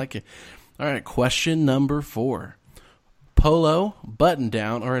it. I like it. All right, question number 4. Polo,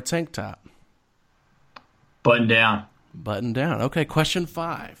 button-down, or a tank top? Button down. Button down. Okay, question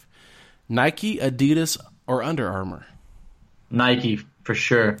 5. Nike, Adidas, or Under Armour? Nike, for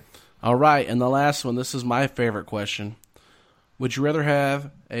sure. All right, and the last one, this is my favorite question. Would you rather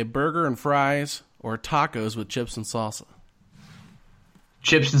have a burger and fries or tacos with chips and salsa?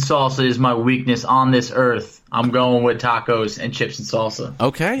 Chips and salsa is my weakness on this earth. I'm going with tacos and chips and salsa.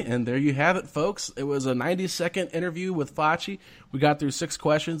 Okay, and there you have it, folks. It was a 90-second interview with Facci. We got through 6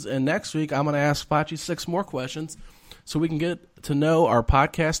 questions, and next week I'm going to ask Facci 6 more questions so we can get to know our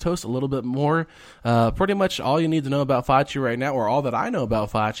podcast host a little bit more. Pretty much all you need to know about Facci right now, or all that I know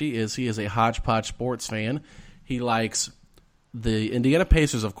about Facci, is he is a hodgepodge sports fan. He likes the Indiana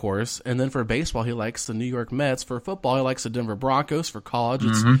Pacers, of course, and then for baseball, he likes the New York Mets. For football, he likes the Denver Broncos. For college,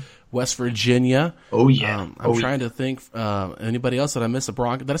 it's West Virginia. Oh, yeah. I'm trying to think anybody else that I missed. The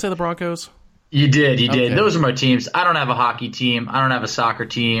Broncos. Did I say the Broncos? You did. Okay. Those are my teams. I don't have a hockey team. I don't have a soccer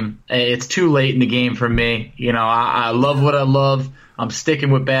team. It's too late in the game for me. You know, I love what I love. I'm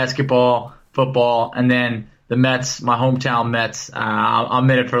sticking with basketball, football, and then the Mets, my hometown Mets. I'm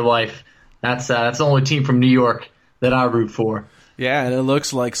in it for life. That's the only team from New York that I root for. Yeah, and it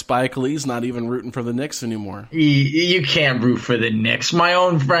looks like Spike Lee's not even rooting for the Knicks anymore. You can't root for the Knicks. My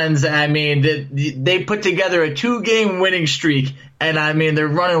own friends, I mean, they put together a 2-game winning streak, and I mean, they're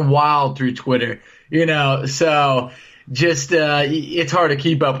running wild through Twitter, you know, so just it's hard to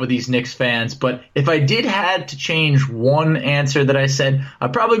keep up with these Knicks fans. But if I did had to change one answer that I said,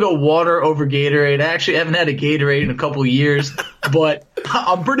 I'd probably go water over Gatorade. I actually haven't had a Gatorade in a couple of years, but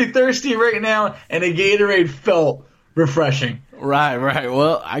I'm pretty thirsty right now, and a Gatorade felt refreshing. Right.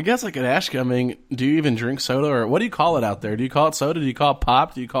 Well, I guess I could ask you, I mean, do you even drink soda, or what do you call it out there? Do you call it soda? Do you call it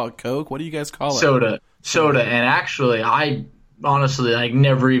pop? Do you call it Coke? What do you guys call it? Soda. And actually, I honestly,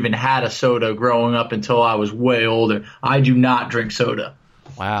 never even had a soda growing up until I was way older. I do not drink soda.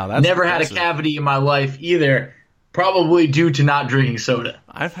 Wow. That's never impressive. Had a cavity in my life either, probably due to not drinking soda.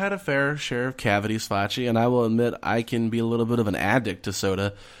 I've had a fair share of cavities, Facci, and I will admit I can be a little bit of an addict to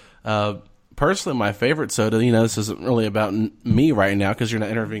soda. Personally, my favorite soda, this isn't really about me right now because you're not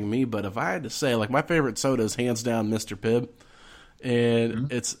interviewing me, but if I had to say, my favorite soda is hands down Mr. Pibb.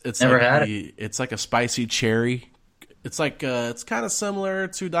 And it's Never like had it. It's like a spicy cherry. It's it's kind of similar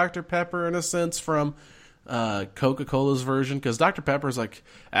to Dr. Pepper in a sense from Coca-Cola's version, because Dr. Pepper is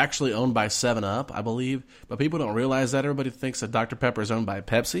actually owned by 7-Up, I believe, but people don't realize that. Everybody thinks that Dr. Pepper is owned by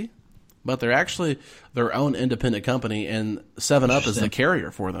Pepsi, but they're actually their own independent company, and 7-Up is the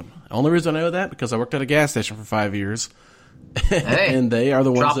carrier for them. The only reason I know that because I worked at a gas station for 5 years. Hey, and they are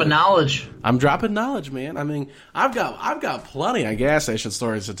the ones dropping knowledge. I'm dropping knowledge, man. I mean, I've got plenty of gas station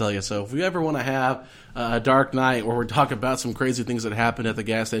stories to tell you. So if you ever want to have a dark night where we're talking about some crazy things that happened at the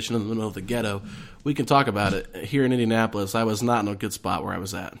gas station in the middle of the ghetto, we can talk about it. Here in Indianapolis, I was not in a good spot where I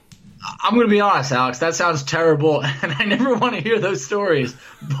was at. I'm going to be honest, Alex. That sounds terrible, and I never want to hear those stories.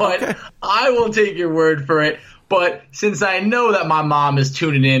 But okay. I will take your word for it. But since I know that my mom is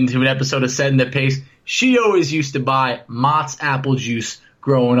tuning in to an episode of Setting the Pace, she always used to buy Mott's apple juice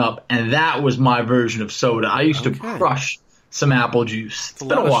growing up, and that was my version of soda. I used to crush some apple juice. It's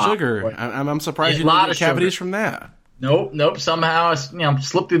been a while. Sugar. I'm surprised you didn't get cavities from that. Nope. Somehow I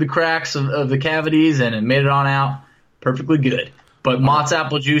slipped through the cracks of the cavities and it made it on out perfectly good. But Mott's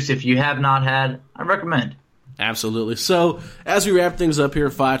apple juice, if you have not had, I recommend. Absolutely. So as we wrap things up here,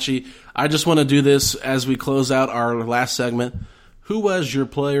 Facci, I just want to do this as we close out our last segment. Who was your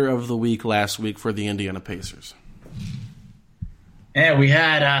player of the week last week for the Indiana Pacers? And we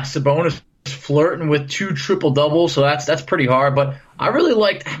had Sabonis flirting with 2 triple-doubles, so that's pretty hard. But I really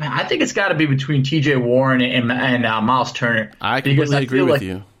liked – I think it's got to be between T.J. Warren and Miles Turner. I completely agree with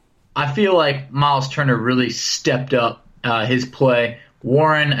you. I feel like Miles Turner really stepped up his play.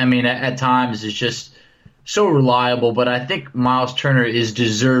 Warren, at times is just so reliable, but I think Miles Turner is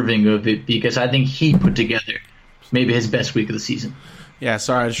deserving of it because I think he put together – maybe his best week of the season. Yeah,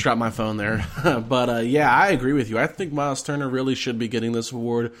 sorry, I just dropped my phone there. But, I agree with you. I think Miles Turner really should be getting this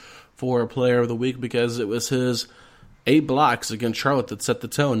award for Player of the Week because it was his 8 blocks against Charlotte that set the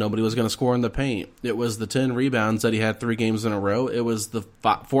tone. Nobody was going to score in the paint. It was the 10 rebounds that he had 3 games in a row. It was the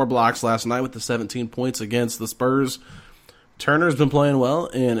 4 blocks last night with the 17 points against the Spurs. Turner's been playing well,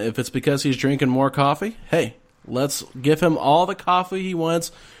 and if it's because he's drinking more coffee, hey, let's give him all the coffee he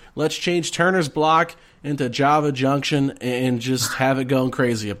wants. Let's change Turner's block into Java Junction and just have it going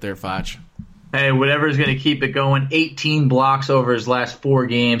crazy up there, Foch. Hey, whatever's going to keep it going. 18 blocks over his last 4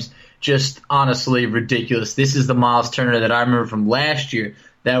 games. Just honestly ridiculous. This is the Miles Turner that I remember from last year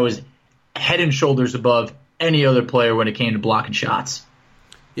that was head and shoulders above any other player when it came to blocking shots.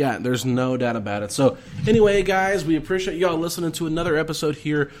 Yeah, there's no doubt about it. So anyway, guys, we appreciate y'all listening to another episode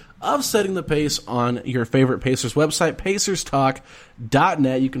here of Setting the Pace on your favorite Pacers website,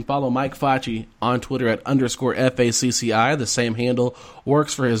 pacerstalk.net. You can follow Mike Facci on Twitter at _FACCI. The same handle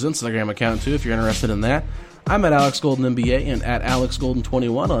works for his Instagram account, too, if you're interested in that. I'm at Alex Golden NBA and at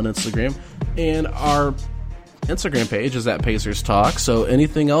AlexGolden21 on Instagram. And our Instagram page is at Pacers Talk. So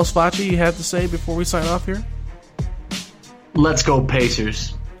anything else, Facci, you have to say before we sign off here? Let's go,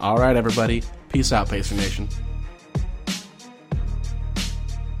 Pacers. All right, everybody. Peace out, Pacer Nation.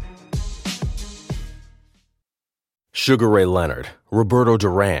 Sugar Ray Leonard, Roberto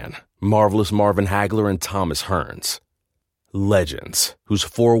Duran, Marvelous Marvin Hagler, and Thomas Hearns. Legends, whose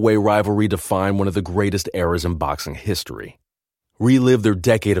 4-way rivalry defined one of the greatest eras in boxing history. Relive their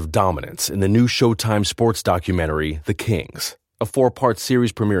decade of dominance in the new Showtime sports documentary, The Kings, a 4-part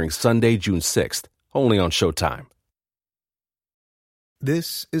series premiering Sunday, June 6th, only on Showtime.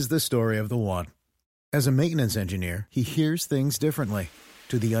 This is the story of the one. As a maintenance engineer, he hears things differently.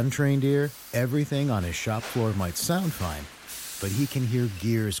 To the untrained ear, everything on his shop floor might sound fine, but he can hear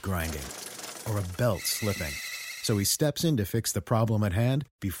gears grinding or a belt slipping. So he steps in to fix the problem at hand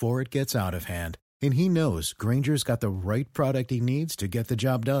before it gets out of hand. And he knows Grainger's got the right product he needs to get the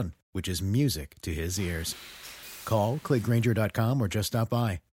job done, which is music to his ears. Call, click Grainger.com, or just stop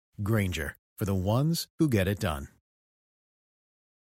by. Grainger, for the ones who get it done.